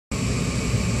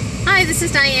Hi, this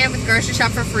is Diane with Grocery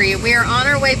Shop for Free. We are on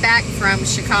our way back from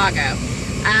Chicago.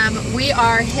 We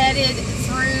are headed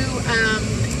through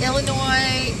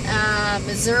Illinois,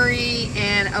 Missouri,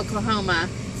 and Oklahoma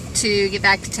to get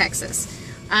back to Texas.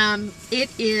 It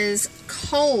is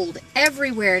cold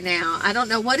everywhere now. I don't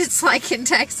know what it's like in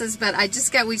Texas, but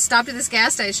we stopped at this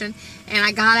gas station and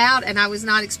I got out and I was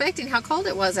not expecting how cold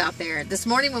it was out there. This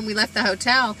morning when we left the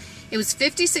hotel, it was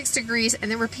 56 degrees and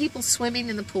there were people swimming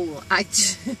in the pool. I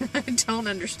don't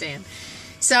understand.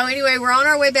 So anyway, we're on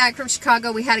our way back from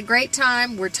Chicago. We had a great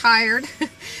time. We're tired,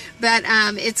 but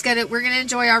we're gonna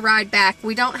enjoy our ride back.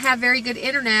 We don't have very good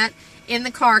internet in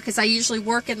the car because I usually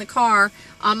work in the car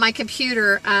on my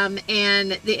computer,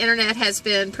 and the internet has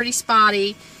been pretty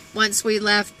spotty once we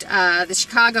left the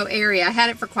Chicago area. I had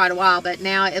it for quite a while, but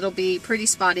now it'll be pretty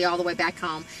spotty all the way back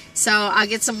home. So I'll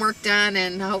get some work done,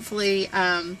 and hopefully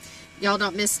y'all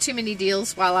don't miss too many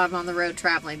deals while I'm on the road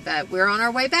traveling. But we're on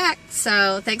our way back,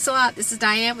 so thanks a lot. This is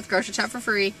Diane with Grocery Shop for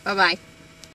Free. Bye-bye.